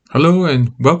Hello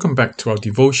and welcome back to our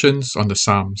devotions on the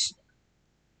Psalms.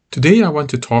 Today I want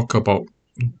to talk about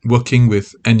working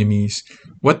with enemies.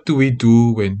 What do we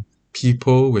do when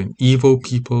evil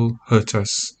people hurt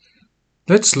us?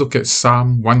 Let's look at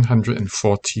Psalm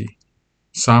 140.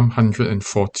 Psalm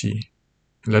 140.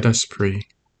 Let us pray.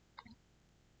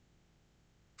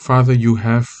 Father, you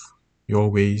have your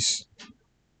ways.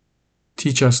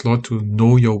 Teach us, Lord, to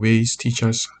know your ways. Teach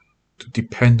us to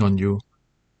depend on you.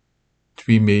 That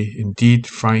we may indeed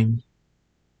find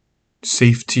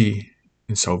safety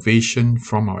and salvation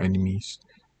from our enemies.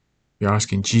 We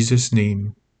ask in Jesus'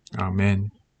 name.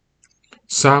 Amen.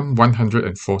 Psalm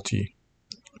 140.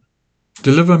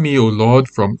 Deliver me, O Lord,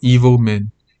 from evil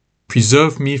men.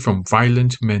 Preserve me from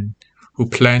violent men who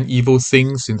plan evil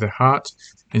things in their heart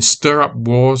and stir up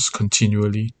wars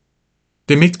continually.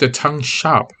 They make their tongue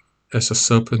sharp as a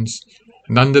serpent's,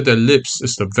 and under their lips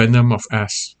is the venom of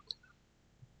asps.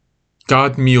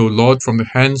 Guard me, O Lord, from the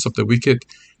hands of the wicked.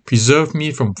 Preserve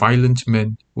me from violent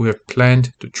men who have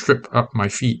planned to trip up my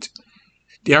feet.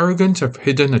 The arrogant have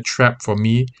hidden a trap for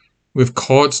me. With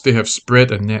cords they have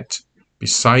spread a net.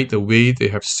 Beside the way they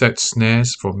have set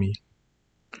snares for me.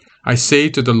 I say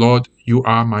to the Lord, you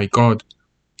are my God.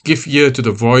 Give ear to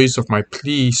the voice of my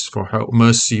pleas for help,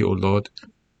 mercy, O Lord.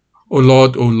 O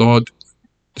Lord,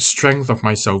 the strength of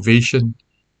my salvation.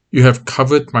 You have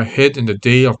covered my head in the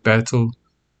day of battle.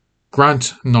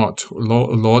 Grant not, O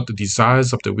Lord, the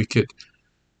desires of the wicked.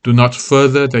 Do not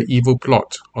further their evil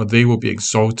plot, or they will be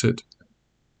exalted.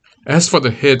 As for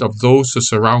the head of those who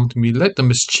surround me, let the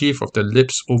mischief of their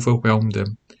lips overwhelm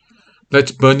them.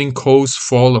 Let burning coals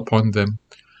fall upon them.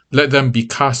 Let them be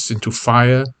cast into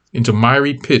fire, into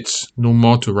miry pits, no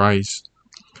more to rise.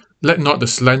 Let not the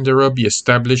slanderer be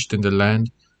established in the land.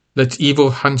 Let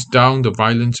evil hunt down the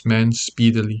violent man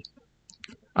speedily.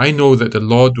 I know that the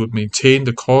Lord will maintain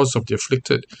the cause of the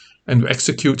afflicted and will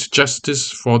execute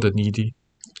justice for the needy.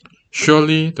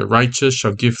 Surely the righteous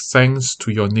shall give thanks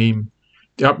to your name.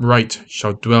 The upright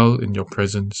shall dwell in your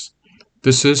presence.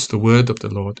 This is the word of the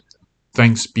Lord.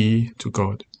 Thanks be to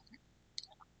God.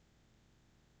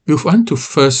 We want to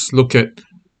first look at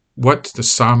what the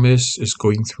psalmist is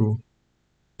going through.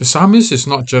 The psalmist is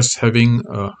not just having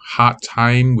a hard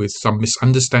time with some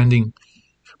misunderstanding,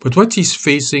 but what he's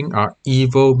facing are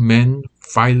evil men,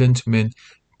 violent men,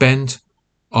 bent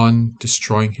on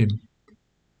destroying him.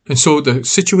 And so the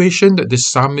situation that this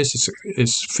psalmist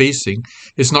is facing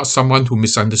is not someone who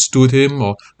misunderstood him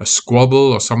or a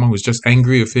squabble or someone who's just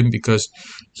angry with him because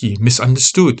he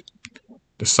misunderstood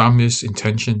the psalmist's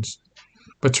intentions,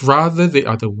 but rather they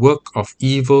are the work of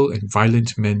evil and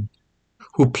violent men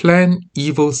who plan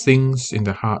evil things in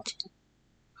the heart.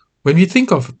 When we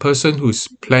think of a person who's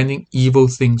planning evil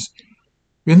things,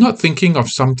 we're not thinking of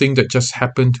something that just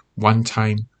happened one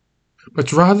time,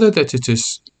 but rather that it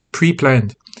is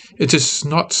pre-planned. It is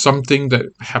not something that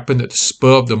happened at the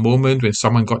spur of the moment when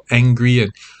someone got angry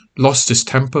and lost his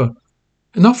temper.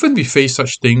 And often we face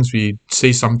such things, we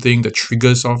say something that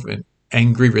triggers off an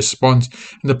angry response,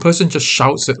 and the person just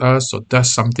shouts at us or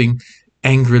does something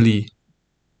angrily.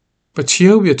 But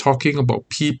here we are talking about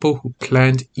people who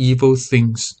planned evil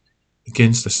things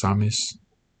against the psalmist.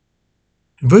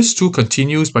 And verse 2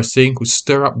 continues by saying, who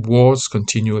stir up wars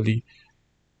continually.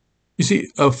 You see,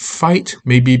 a fight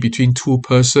may be between two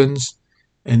persons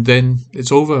and then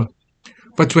it's over.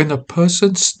 But when a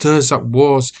person stirs up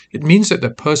wars, it means that the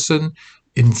person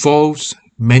involves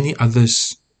many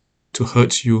others to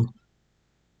hurt you.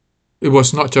 It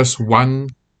was not just one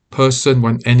person,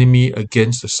 one enemy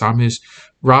against the psalmist.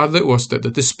 Rather, it was that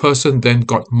this person then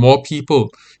got more people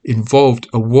involved.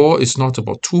 A war is not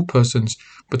about two persons,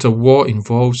 but a war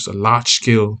involves a large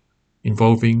scale,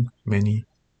 involving many.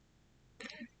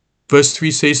 Verse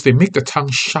 3 says, they make the tongue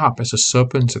sharp as a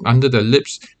serpent, and under their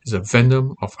lips is a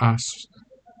venom of asps.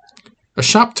 A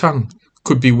sharp tongue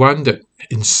could be one that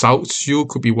insults you,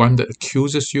 could be one that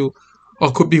accuses you,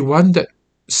 or could be one that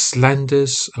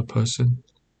slanders a person.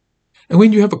 And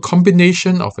when you have a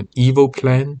combination of an evil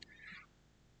plan,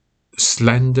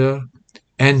 slander,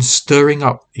 and stirring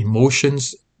up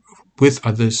emotions with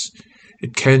others,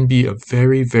 it can be a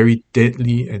very, very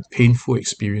deadly and painful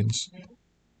experience.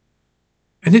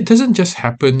 And it doesn't just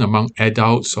happen among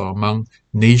adults or among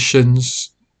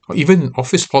nations or even in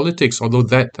office politics, although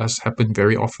that does happen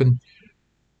very often.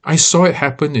 I saw it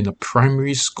happen in a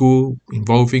primary school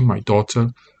involving my daughter.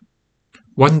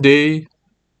 One day,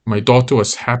 my daughter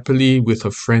was happily with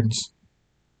her friends.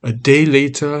 A day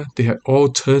later, they had all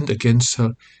turned against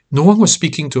her. No one was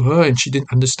speaking to her and she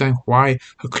didn't understand why.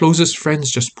 Her closest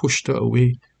friends just pushed her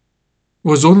away. It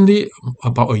was only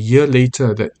about a year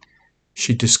later that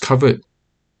she discovered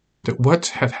that what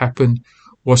had happened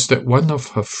was that one of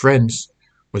her friends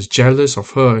was jealous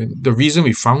of her. And the reason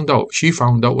she found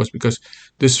out, was because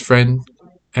this friend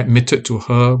admitted to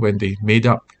her when they made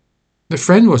up. The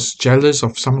friend was jealous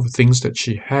of some of the things that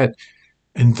she had,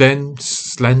 and then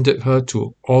slandered her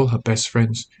to all her best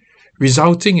friends,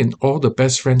 resulting in all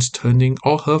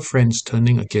her friends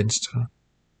turning against her.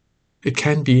 It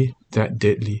can be that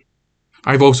deadly.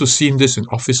 I've also seen this in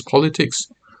office politics,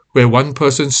 where one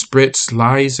person spreads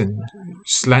lies and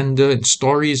slander and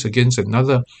stories against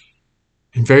another,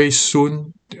 and very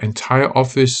soon the entire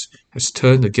office has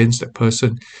turned against that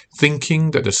person,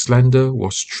 thinking that the slander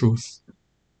was truth.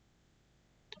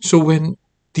 So when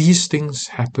these things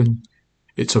happen,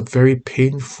 it's a very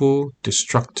painful,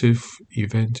 destructive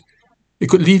event. It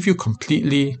could leave you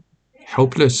completely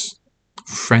helpless,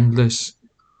 friendless,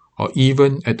 or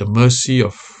even at the mercy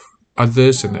of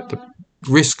others and at the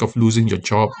risk of losing your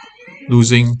job,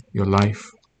 losing your life.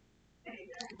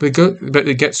 But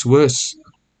it gets worse.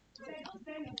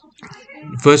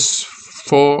 Verse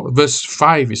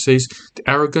 5, it says, "The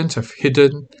arrogant have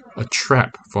hidden a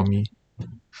trap for me."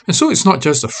 And so it's not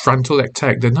just a frontal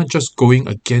attack. They're not just going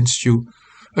against you.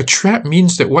 A trap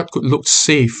means that what could look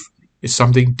safe is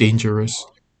something dangerous.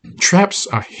 Traps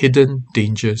are hidden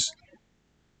dangers.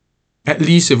 At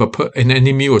least if an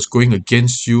enemy was going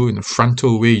against you in a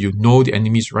frontal way, you know the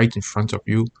enemy is right in front of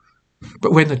you.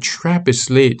 But when a trap is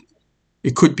laid,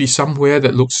 it could be somewhere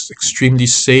that looks extremely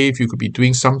safe. You could be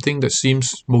doing something that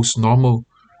seems most normal,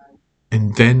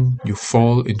 and then you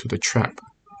fall into the trap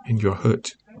and you're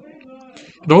hurt.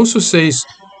 It also says,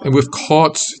 "And with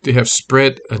cords they have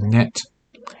spread a net."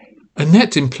 A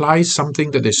net implies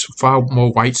something that is far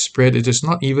more widespread. It is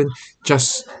not even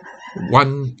just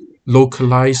one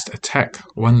localized attack,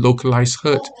 one localized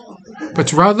hurt,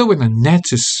 but rather when a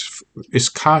net is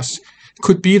cast, it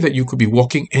could be that you could be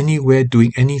walking anywhere,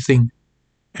 doing anything,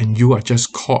 and you are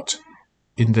just caught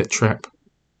in that trap.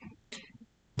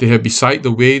 They have beside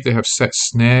the way, they have set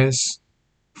snares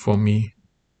for me.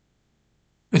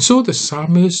 And so the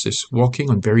psalmist is walking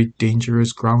on very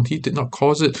dangerous ground. He did not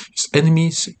cause it. His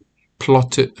enemies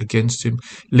plotted against him,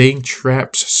 laying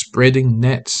traps, spreading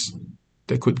nets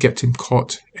that could get him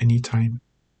caught any time.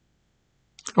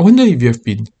 I wonder if you have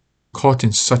been caught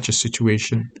in such a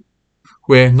situation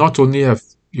where not only have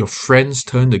your friends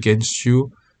turned against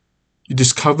you, you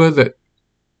discover that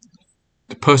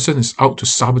the person is out to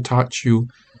sabotage you,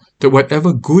 that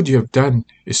whatever good you have done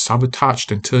is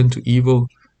sabotaged and turned to evil.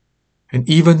 And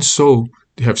even so,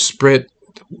 they have spread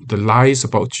the lies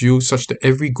about you such that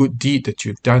every good deed that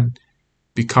you've done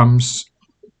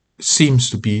seems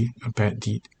to be a bad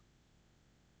deed.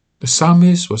 The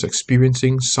psalmist was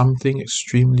experiencing something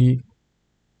extremely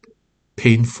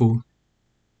painful.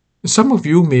 And some of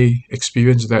you may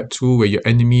experience that too, where your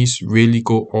enemies really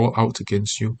go all out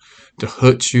against you, to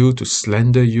hurt you, to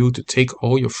slander you, to take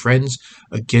all your friends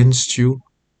against you,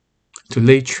 to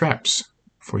lay traps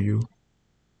for you.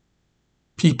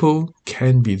 People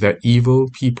can be that evil.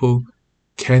 People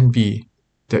can be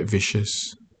that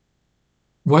vicious.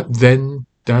 What then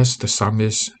does the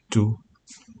psalmist do?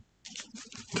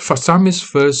 The psalmist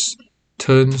first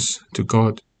turns to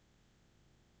God.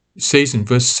 It says in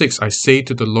verse 6, "I say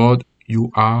to the Lord, you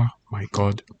are my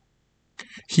God."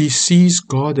 He sees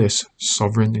God as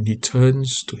sovereign and he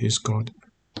turns to his God.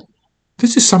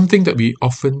 This is something that we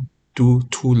often do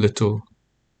too little.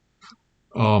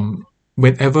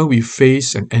 Whenever we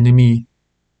face an enemy,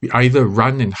 we either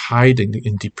run and hide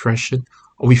in depression,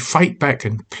 or we fight back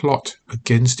and plot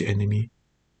against the enemy.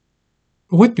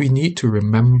 But what we need to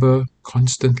remember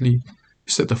constantly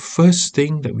is that the first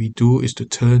thing that we do is to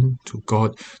turn to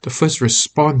God. The first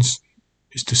response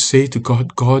is to say to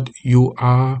God, "God, you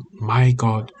are my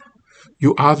God.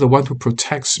 You are the one who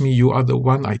protects me. You are the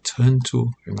one I turn to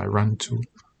and I run to."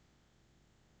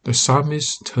 The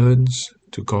psalmist turns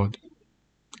to God.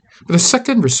 But the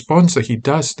second response that he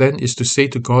does then is to say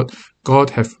to God,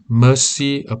 "God, have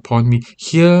mercy upon me.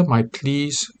 Hear my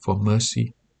pleas for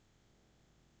mercy."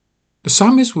 The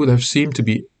psalmist would have seemed to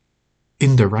be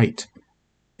in the right,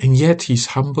 and yet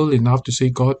he's humble enough to say,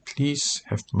 "God, please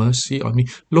have mercy on me.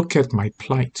 Look at my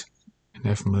plight and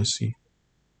have mercy."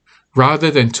 Rather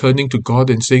than turning to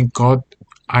God and saying, "God,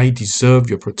 I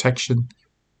deserve your protection,"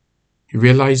 he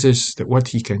realizes that what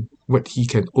he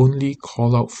can only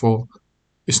call out for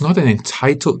is not an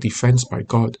entitled defense by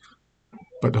God,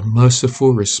 but a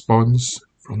merciful response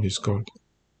from his God.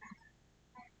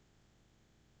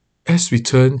 As we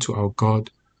turn to our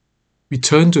God, we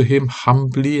turn to him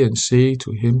humbly and say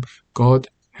to him, "God,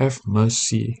 have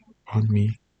mercy on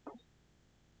me."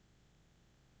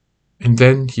 And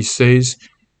then he says,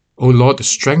 O Lord, the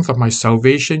strength of my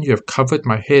salvation, you have covered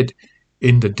my head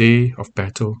in the day of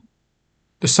battle.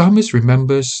 The psalmist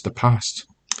remembers the past,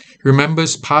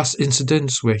 remembers past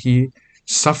incidents where he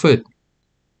suffered.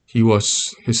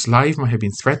 His life might have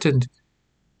been threatened,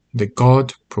 that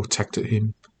God protected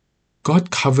him.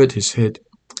 God covered his head.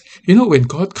 You know, when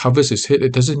God covers his head,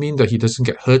 it doesn't mean that he doesn't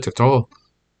get hurt at all.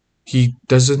 He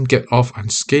doesn't get off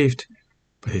unscathed,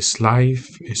 but his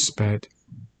life is spared.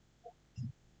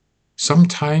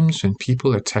 Sometimes when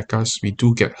people attack us, we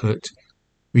do get hurt.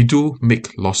 We do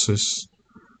make losses.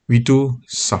 We do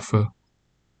suffer.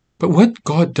 But what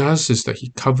God does is that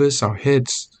he covers our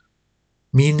heads,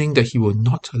 meaning that he will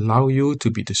not allow you to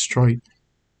be destroyed.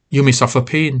 You may suffer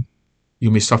pain.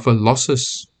 You may suffer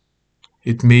losses.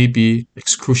 It may be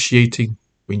excruciating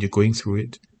when you're going through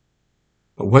it.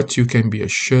 But what you can be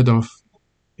assured of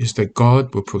is that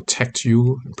God will protect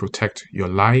you and protect your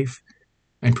life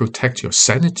and protect your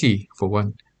sanity, for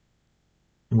one,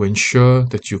 and will ensure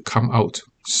that you come out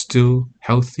still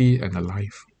healthy and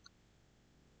alive.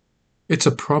 It's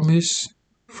a promise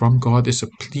from God, it's a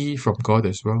plea from God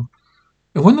as well.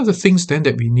 And one of the things then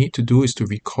that we need to do is to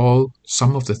recall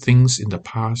some of the things in the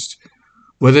past.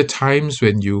 Were there times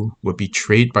when you were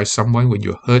betrayed by someone, when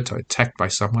you were hurt or attacked by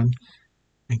someone,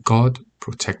 and God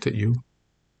protected you?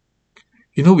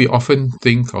 You know, we often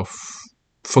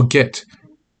forget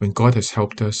when God has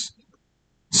helped us.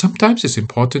 Sometimes it's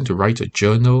important to write a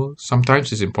journal.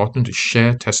 Sometimes it's important to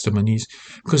share testimonies,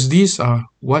 because these are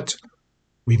what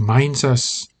reminds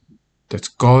us that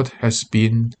God has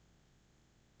been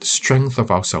the strength of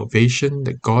our salvation,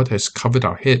 that God has covered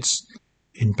our heads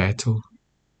in battle.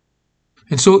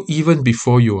 And so even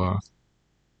before you are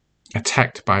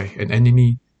attacked by an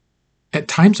enemy, at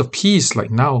times of peace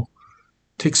like now,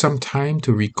 take some time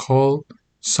to recall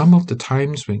some of the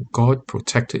times when God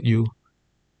protected you,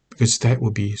 because that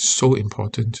will be so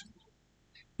important.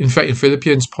 In fact, in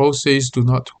Philippians, Paul says, do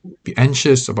not be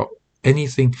anxious about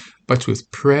anything, but with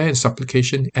prayer and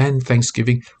supplication and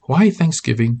thanksgiving. Why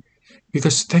thanksgiving?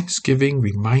 Because thanksgiving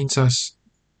reminds us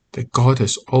that God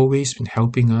has always been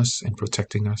helping us and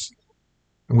protecting us.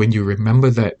 And when you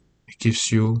remember that, it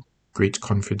gives you great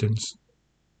confidence.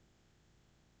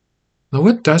 Now,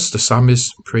 what does the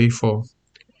psalmist pray for?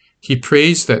 He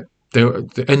prays that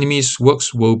the enemy's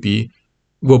works will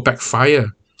backfire.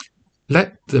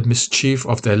 Let the mischief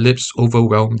of their lips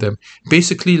overwhelm them.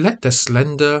 Basically, let their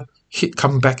slander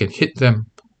come back and hit them.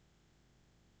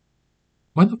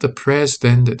 One of the prayers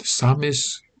then that the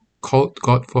psalmist called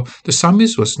God for, the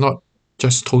psalmist was not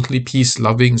just totally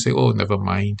peace-loving, saying, oh, never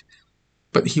mind.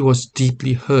 But he was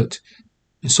deeply hurt.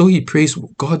 And so he prays,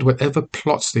 God, whatever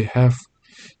plots they have,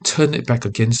 turn it back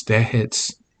against their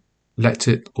heads. Let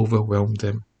it overwhelm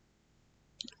them.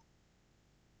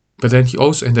 But then he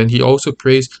also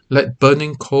prays, let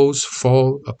burning coals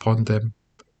fall upon them.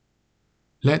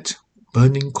 Let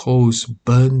burning coals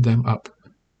burn them up.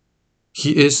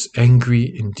 He is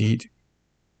angry indeed.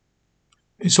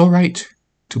 It's all right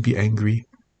to be angry.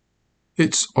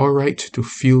 It's all right to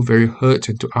feel very hurt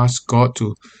and to ask God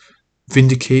to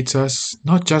vindicate us,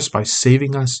 not just by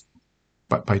saving us,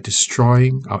 but by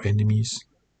destroying our enemies.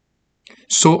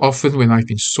 So often when I've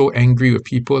been so angry with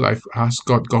people, I've asked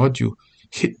God, God, you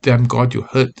hit them, God, you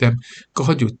hurt them,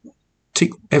 God, you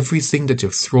take everything that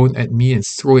you've thrown at me and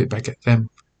throw it back at them.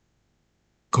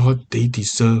 God, they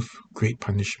deserve great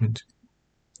punishment.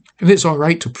 And it's all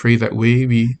right to pray that way.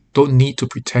 We don't need to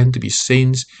pretend to be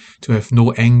saints, to have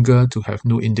no anger, to have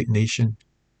no indignation.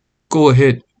 Go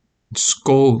ahead and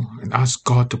scold and ask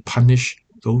God to punish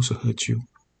those who hurt you.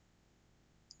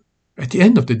 At the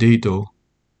end of the day, though,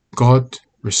 God's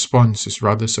response is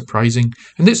rather surprising,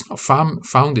 and it's not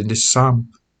found in this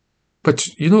psalm. But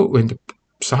you know, when the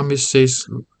psalmist says,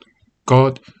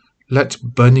 God, let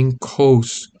burning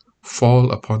coals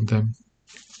fall upon them.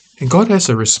 And God has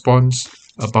a response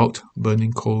about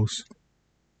burning coals.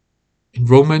 In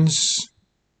Romans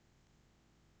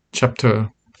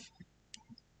chapter,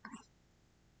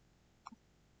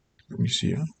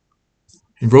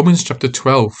 in Romans chapter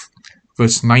 12,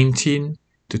 verse 19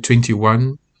 to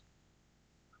 21,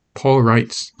 Paul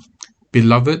writes,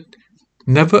 Beloved,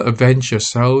 never avenge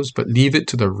yourselves, but leave it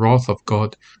to the wrath of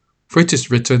God. For it is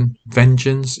written,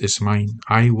 Vengeance is mine,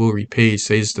 I will repay,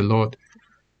 says the Lord.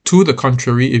 To the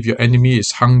contrary, if your enemy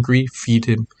is hungry, feed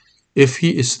him. If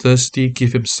he is thirsty,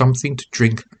 give him something to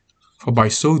drink, for by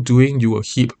so doing you will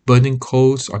heap burning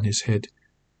coals on his head.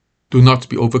 Do not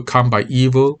be overcome by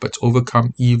evil, but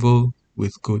overcome evil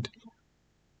with good.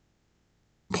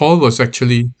 Paul was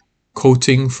actually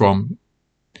quoting from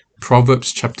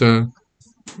Proverbs chapter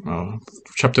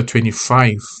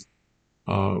 25,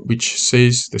 which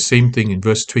says the same thing in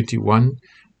verse 21,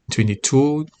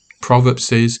 22. Proverbs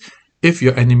says, if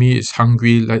your enemy is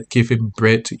hungry, give him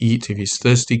bread to eat. If he's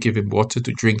thirsty, give him water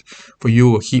to drink. For you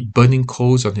will heap burning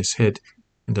coals on his head,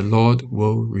 and the Lord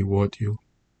will reward you.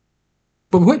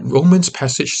 But what Romans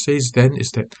passage says then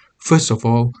is that, first of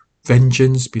all,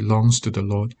 vengeance belongs to the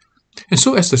Lord. And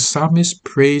so as the psalmist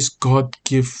prays, God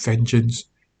give vengeance,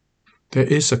 there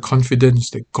is a confidence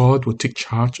that God will take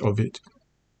charge of it.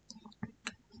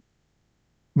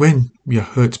 When we are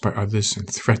hurt by others and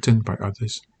threatened by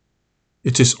others,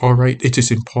 it is all right. It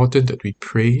is important that we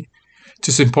pray. It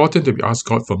is important that we ask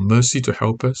God for mercy to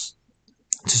help us.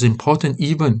 It is important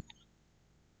even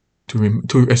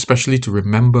especially to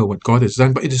remember what God has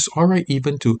done. But it is all right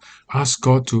even to ask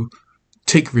God to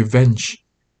take revenge,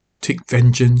 take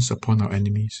vengeance upon our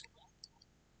enemies.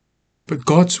 But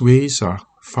God's ways are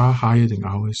far higher than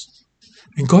ours.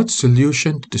 And God's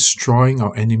solution to destroying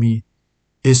our enemy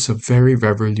is a very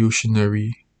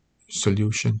revolutionary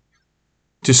solution.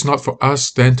 It is not for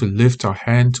us then to lift our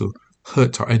hand to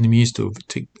hurt our enemies, to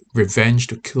take revenge,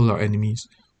 to kill our enemies.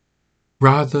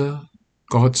 Rather,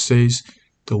 God says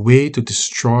the way to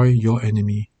destroy your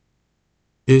enemy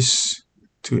is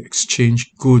to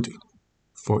exchange good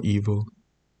for evil.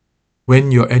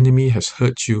 When your enemy has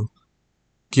hurt you,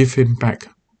 give him back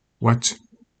what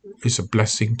is a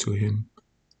blessing to him.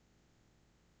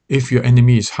 If your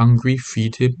enemy is hungry,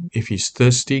 feed him. If he is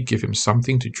thirsty, give him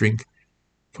something to drink.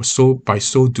 For by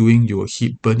so doing, you will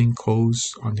heap burning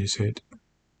coals on his head.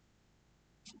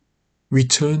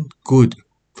 Return good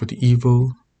for the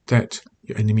evil that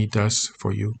your enemy does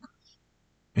for you.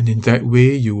 And in that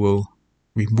way, you will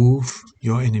remove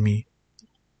your enemy,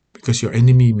 because your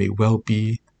enemy may well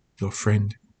be your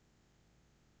friend.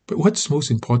 But what's most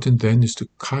important then is to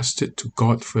cast it to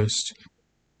God first.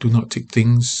 Do not take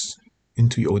things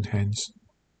into your own hands,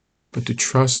 but to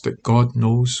trust that God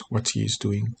knows what he is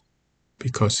doing,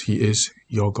 because he is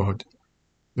your God.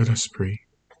 Let us pray.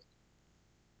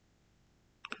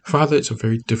 Father, it's a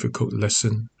very difficult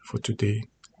lesson for today.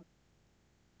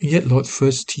 And yet, Lord,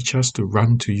 first teach us to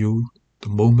run to you the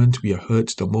moment we are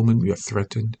hurt, the moment we are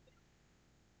threatened.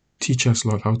 Teach us,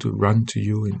 Lord, how to run to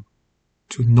you and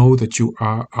to know that you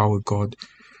are our God,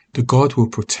 the God who will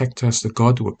protect us, the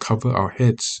God who will cover our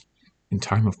heads in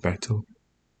time of battle,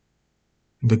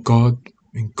 and the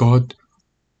God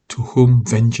to whom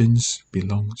vengeance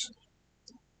belongs.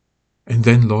 And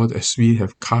then, Lord, as we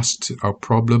have cast our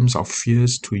problems, our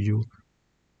fears to you,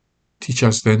 teach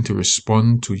us then to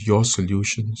respond to your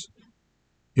solutions.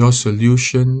 Your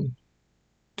solution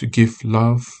to give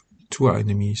love to our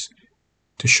enemies,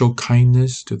 to show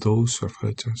kindness to those who have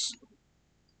hurt us.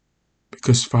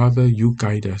 Because, Father, you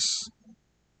guide us,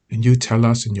 and you tell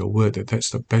us in your word that that's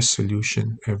the best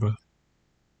solution ever.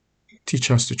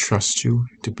 Teach us to trust you,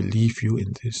 to believe you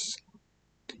in this.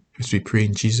 As we pray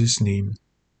in Jesus' name,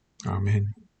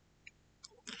 Amen.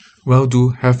 Well, do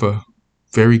have a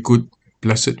very good,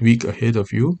 blessed week ahead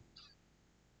of you.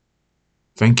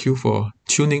 Thank you for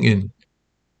tuning in.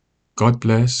 God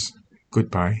bless.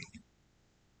 Goodbye.